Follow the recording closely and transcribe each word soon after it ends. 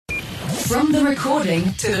From the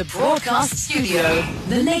recording to the broadcast studio,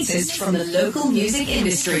 the latest from the local music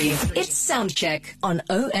industry. It's Soundcheck on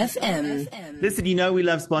OFM. Listen, you know we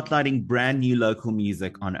love spotlighting brand new local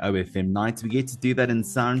music on OFM Nights. We get to do that in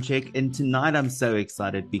Soundcheck. And tonight I'm so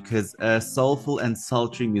excited because a soulful and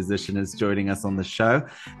sultry musician is joining us on the show.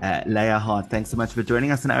 Lea Heart, thanks so much for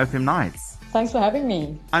joining us on OFM Nights. Thanks for having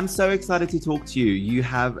me. I'm so excited to talk to you. You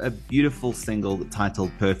have a beautiful single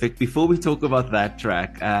titled Perfect. Before we talk about that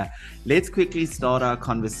track, let's quickly start our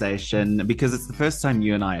conversation because it's the first time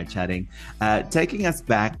you and I are chatting. Taking us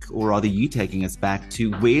back, or rather you taking us back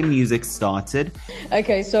to where music started.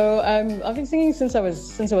 Okay, so I've been singing since I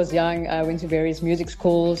was young. I went to various music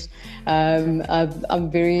schools.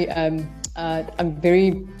 I'm very,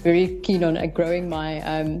 very keen on growing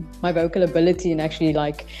my my vocal ability and actually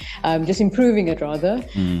just improving it rather.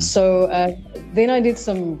 So then I did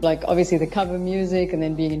some obviously the cover music and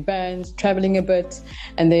then being in bands, traveling a bit,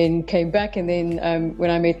 and then came back. And then when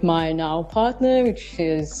I met my now partner, which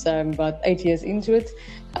is about 8 years into it,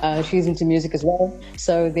 she's into music as well.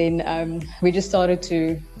 So then we just started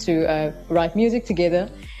to write music together,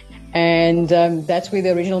 and that's where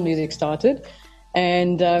the original music started.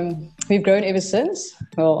 And we've grown ever since.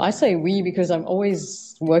 Well, I say we because I'm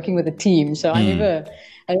always working with a team. So I never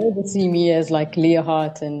see me as Lea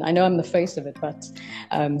Heart, and I know I'm the face of it, but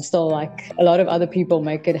still a lot of other people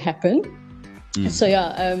make it happen. So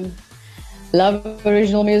yeah, love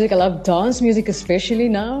original music. I love dance music especially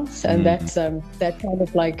now. And that's that kind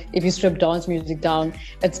of if you strip dance music down,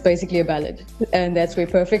 it's basically a ballad. And that's where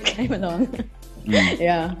Perfect came along.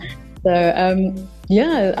 Yeah. So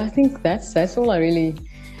yeah, I think that's all I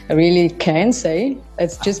really can say.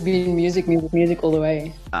 It's just been music all the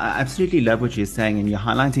way. I absolutely love what you're saying, and you're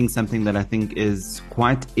highlighting something that I think is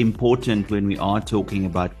quite important when we are talking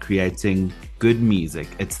about creating good music.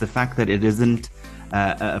 It's the fact that it isn't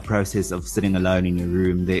a process of sitting alone in your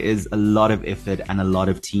room. There is a lot of effort and a lot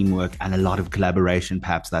of teamwork and a lot of collaboration.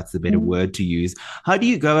 Perhaps that's the better word to use. How do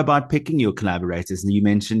you go about picking your collaborators? And you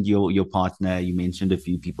mentioned your partner, you mentioned a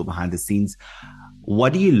few people behind the scenes.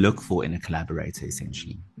 What do you look for in a collaborator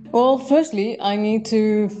essentially? Well, firstly, I need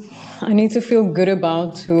to feel good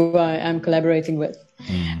about who I am collaborating with.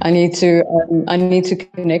 I need to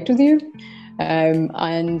connect with you.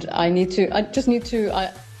 And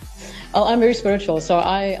I'm very spiritual, so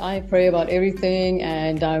I pray about everything,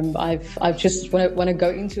 and I've just want to go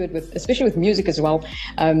into it especially with music as well.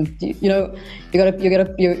 You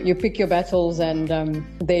pick your battles, and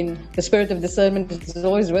then the spirit of discernment is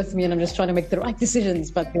always with me, and I'm just trying to make the right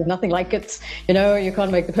decisions. But there's nothing like it, you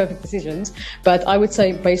can't make the perfect decisions. But I would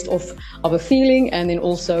say based off of a feeling, and then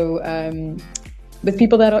also with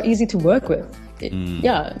people that are easy to work with.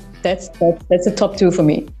 Yeah, that's the top two for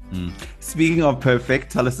me. Speaking of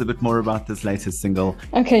Perfect, tell us a bit more about this latest single.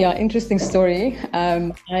 Okay, yeah, interesting story.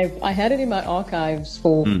 I had it in my archives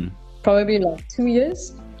for probably 2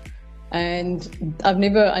 years, and I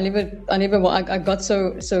got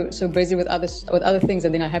so busy with other things,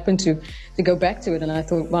 and then I happened to go back to it, and I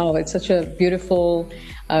thought, wow, it's such a beautiful.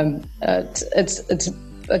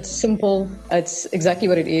 It's simple. It's exactly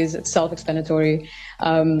what it is. It's self-explanatory.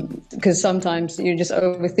 Because sometimes you just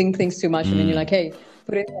overthink things too much, and then you're like, hey,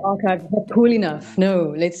 put it in the archive, not cool enough.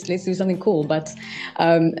 No, let's do something cool. But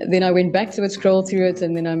then I went back to it, scrolled through it,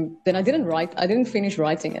 and then I didn't finish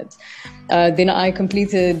writing it. Then I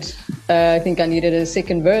completed, I think I needed a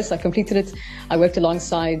second verse. I completed it. I worked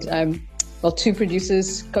alongside, two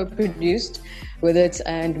producers co-produced with it,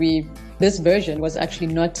 and this version was actually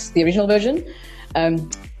not the original version.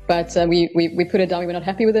 But we put it down. We were not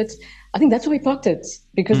happy with it. I think that's why we parked it,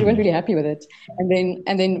 because we weren't really happy with it. And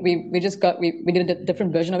then we did a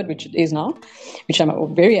different version of it, which it is now, which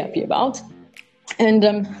I'm very happy about. And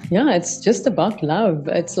it's just about love.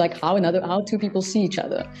 It's how two people see each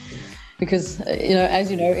other. Because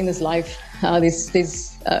as you know, in this life, when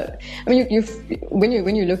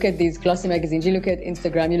you look at these glossy magazines, you look at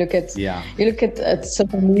Instagram, you look at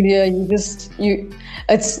social media,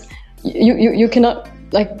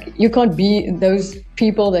 you can't be those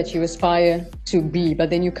people that you aspire to be, but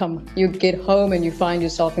then you get home and you find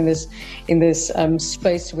yourself in this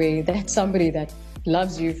space where that's somebody that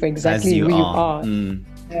loves you for exactly who you are.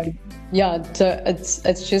 So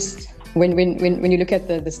it's just when you look at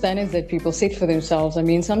the standards that people set for themselves, I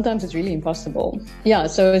mean, sometimes it's really impossible. Yeah,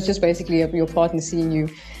 so it's just basically your partner seeing you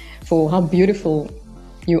for how beautiful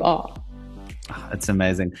you are. It's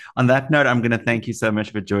amazing. On that note, I'm going to thank you so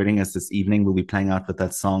much for joining us this evening. We'll be playing out with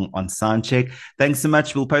that song on Soundcheck. Thanks so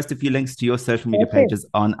much. We'll post a few links to your social media pages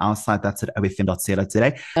on our site. That's at ofm.co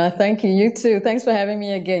today. Thank you. You too. Thanks for having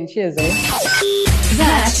me again. Cheers.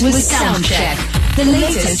 That was Soundcheck, the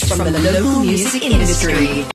latest from the local music industry.